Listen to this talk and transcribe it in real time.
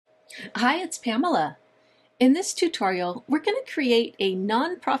Hi, it's Pamela. In this tutorial, we're going to create a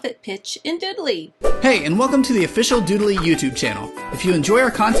nonprofit pitch in Doodly. Hey, and welcome to the official Doodly YouTube channel. If you enjoy our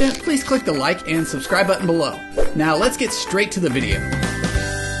content, please click the like and subscribe button below. Now let's get straight to the video.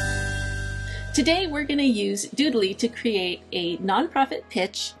 Today we're going to use Doodly to create a nonprofit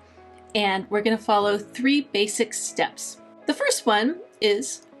pitch, and we're going to follow 3 basic steps. The first one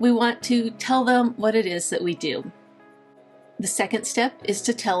is we want to tell them what it is that we do. The second step is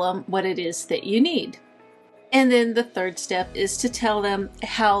to tell them what it is that you need. And then the third step is to tell them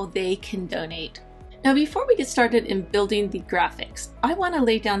how they can donate. Now, before we get started in building the graphics, I want to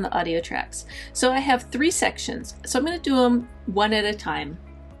lay down the audio tracks. So I have 3 sections. So I'm going to do them one at a time.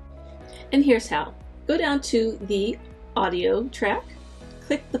 And here's how. Go down to the audio track,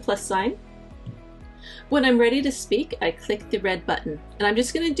 click the plus sign. When I'm ready to speak, I click the red button. And I'm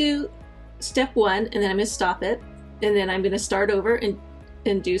just going to do step 1, and then I'm going to stop it. And then I'm going to start over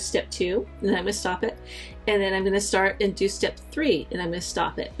and do step 2, and then I'm going to stop it. And then I'm going to start and do step 3, and I'm going to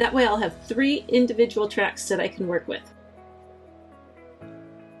stop it. That way I'll have 3 individual tracks that I can work with.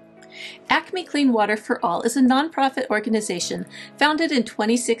 Acme Clean Water for All is a nonprofit organization founded in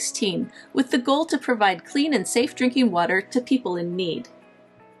 2016 with the goal to provide clean and safe drinking water to people in need.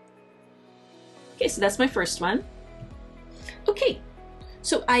 Okay, so that's my first one. Okay,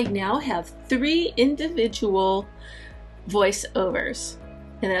 so I now have 3 individual voiceovers,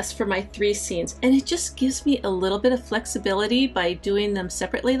 and that's for my 3 scenes, and it just gives me a little bit of flexibility by doing them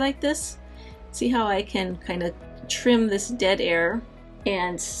separately like this. See how I can kind of trim this dead air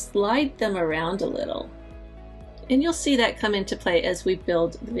and slide them around a little, and you'll see that come into play as we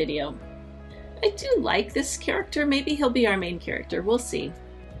build the video. I do like this character. Maybe he'll be our main character. We'll see.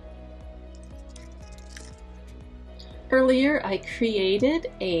 Earlier I created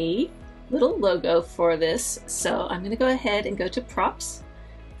a little logo for this, so I'm going to go ahead and go to props,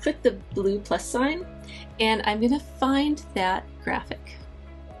 click the blue plus sign, and I'm going to find that graphic.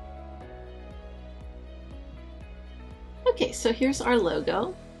 Okay, so here's our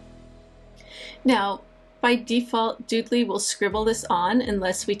logo. Now, by default, Doodly will scribble this on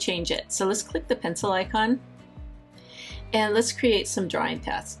unless we change it. So let's click the pencil icon, and let's create some drawing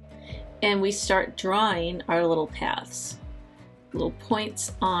paths. And we start drawing our little paths, little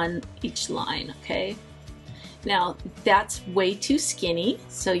points on each line, okay? Now, that's way too skinny,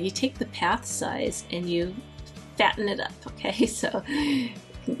 so you take the path size and you fatten it up, okay? So you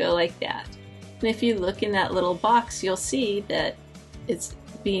can go like that. And if you look in that little box, you'll see that it's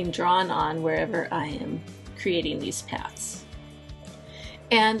being drawn on wherever I am creating these paths.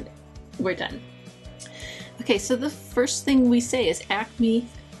 And we're done. Okay, so the first thing we say is Acme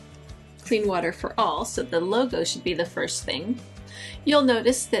Clean Water for All, so the logo should be the first thing. You'll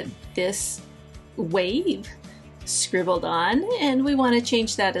notice that this wave scribbled on, and we want to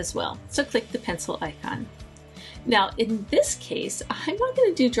change that as well. So click the pencil icon. Now, in this case, I'm not going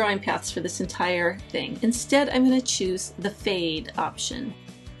to do drawing paths for this entire thing. Instead, I'm going to choose the fade option.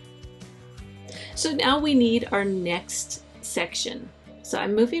 So now we need our next section. So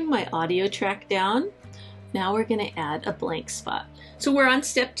I'm moving my audio track down. Now we're going to add a blank spot. So we're on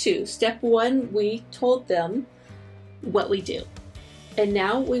step 2. Step 1, we told them what we do. And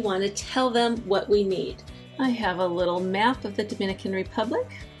now we want to tell them what we need. I have a little map of the Dominican Republic.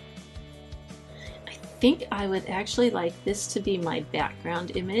 I think I would actually like this to be my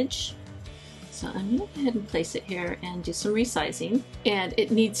background image. So I'm going to go ahead and place it here and do some resizing. And it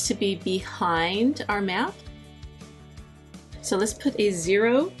needs to be behind our map. So let's put a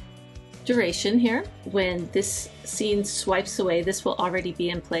 0 duration here. When this scene swipes away, this will already be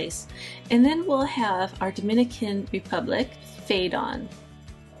in place. And then we'll have our Dominican Republic fade on.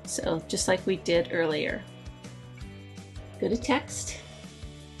 So just like we did earlier. Go to text.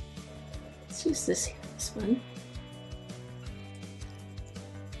 Let's use this one.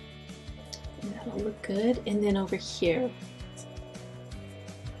 And that'll look good. And then over here,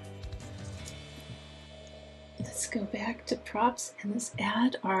 let's go back to props and let's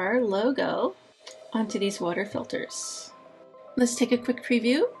add our logo onto these water filters. Let's take a quick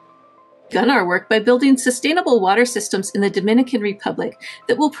preview. Begun our work by building sustainable water systems in the Dominican Republic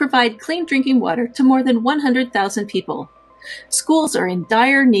that will provide clean drinking water to more than 100,000 people. Schools are in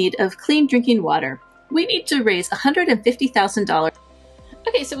dire need of clean drinking water. We need to raise $150,000.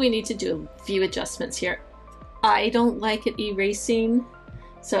 Okay, so we need to do a few adjustments here. I don't like it erasing,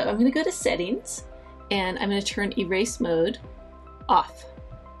 so I'm going to go to settings and I'm going to turn erase mode off.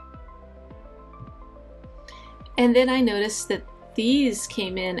 And then I noticed that these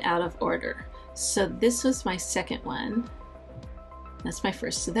came in out of order. So this was my second one. That's my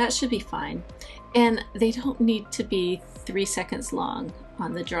first, so that should be fine. And they don't need to be 3 seconds long.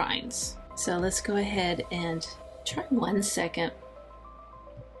 on the drawings. So let's go ahead and try 1 second.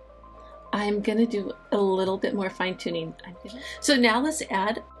 I'm gonna do a little bit more fine tuning. So now let's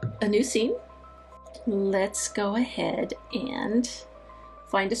add a new scene. Let's go ahead and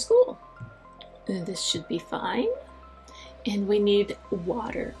find a school. And this should be fine. And we need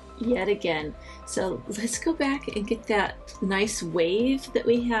water yet again. So let's go back and get that nice wave that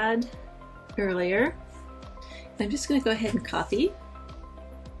we had earlier. I'm just gonna go ahead and copy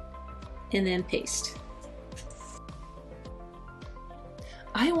and then paste.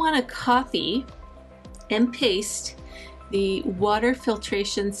 I want to copy and paste the water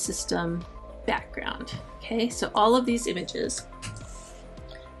filtration system background. Okay, so all of these images,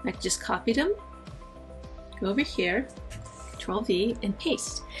 I just copied them, go over here, Control V, and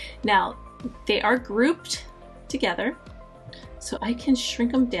paste. Now, they are grouped together, so I can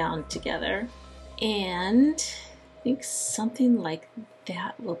shrink them down together, and I think something like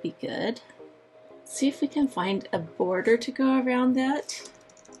that will be good. See if we can find a border to go around that.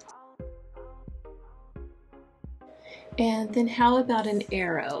 And then how about an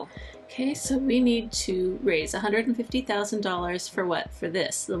arrow? Okay, so we need to raise $150,000 for what? For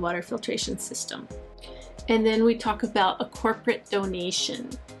this, the water filtration system. And then we talk about a corporate donation.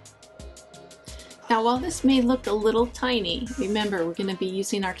 Now, while this may look a little tiny, remember we're going to be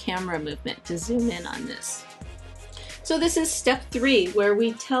using our camera movement to zoom in on this. So this is step 3, where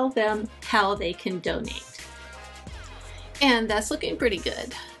we tell them how they can donate. And that's looking pretty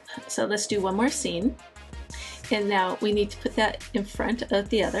good. So let's do one more scene. And now we need to put that in front of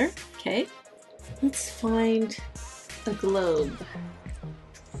the other, okay? Let's find a globe.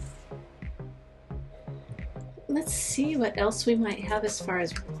 Let's see what else we might have as far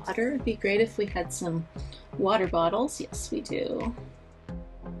as water. It'd be great if we had some water bottles. Yes, we do.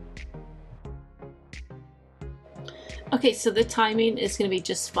 Okay, so the timing is going to be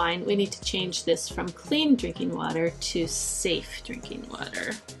just fine. We need to change this from clean drinking water to safe drinking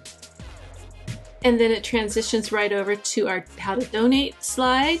water. And then it transitions right over to our how to donate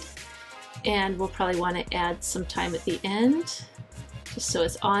slide. And we'll probably want to add some time at the end, just so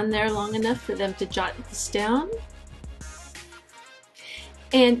it's on there long enough for them to jot this down.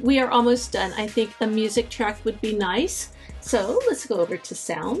 And we are almost done. I think a music track would be nice. So let's go over to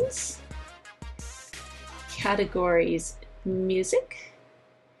sounds, categories, music,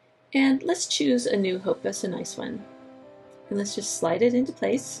 and let's choose a new hope. That's a nice one. And let's just slide it into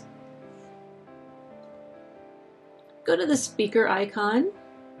place. Go to the speaker icon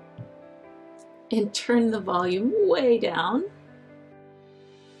and turn the volume way down.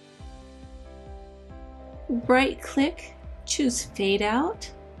 Right click, choose fade out.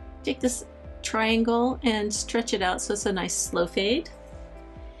 Take this triangle and stretch it out so it's a nice slow fade.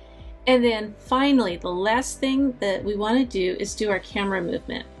 And then finally, the last thing that we want to do is do our camera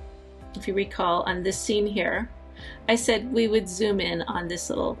movement. If you recall on this scene here, I said we would zoom in on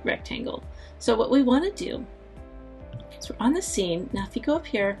this little rectangle. So what we want to do, so we're on the scene. Now if you go up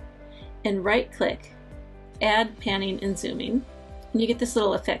here and right click, add panning and zooming, and you get this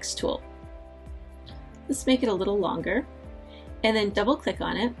little effects tool. Let's make it a little longer, and then double click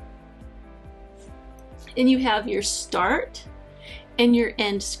on it. And you have your start and your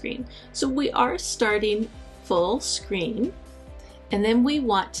end screen. So we are starting full screen, and then we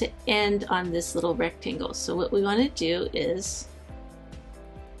want to end on this little rectangle. So what we want to do is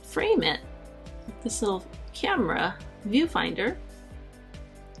frame it with this little camera viewfinder,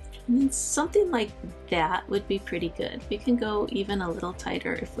 and then something like that would be pretty good. We can go even a little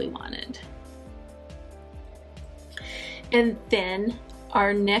tighter if we wanted. And then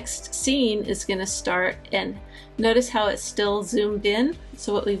our next scene is going to start, and notice how it's still zoomed in.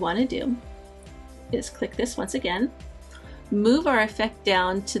 So what we want to do is click this once again, move our effect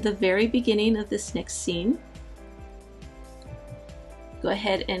down to the very beginning of this next scene, go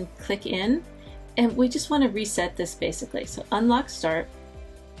ahead and click in. And we just want to reset this basically. So unlock start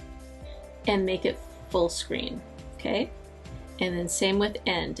and make it full screen, okay? And then same with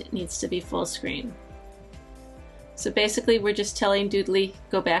end, it needs to be full screen. So basically we're just telling Doodly,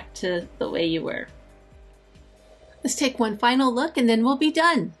 go back to the way you were. Let's take one final look and then we'll be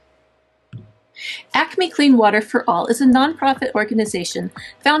done. Acme Clean Water for All is a nonprofit organization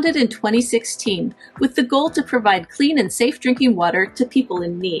founded in 2016 with the goal to provide clean and safe drinking water to people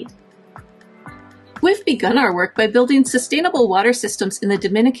in need. We've begun our work by building sustainable water systems in the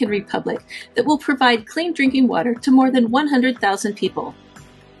Dominican Republic that will provide clean drinking water to more than 100,000 people.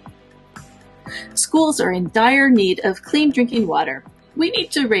 Schools are in dire need of clean drinking water. We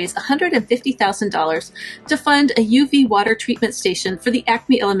need to raise $150,000 to fund a UV water treatment station for the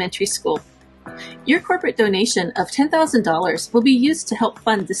Acme Elementary School. Your corporate donation of $10,000 will be used to help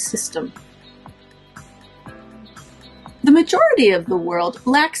fund this system. The majority of the world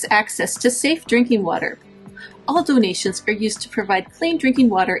lacks access to safe drinking water. All donations are used to provide clean drinking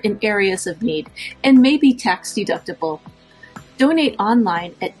water in areas of need and may be tax deductible. Donate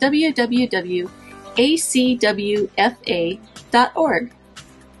online at www.acwfa.org.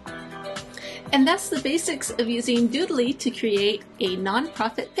 And that's the basics of using Doodly to create a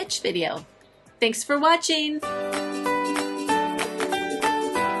nonprofit pitch video. Thanks for watching!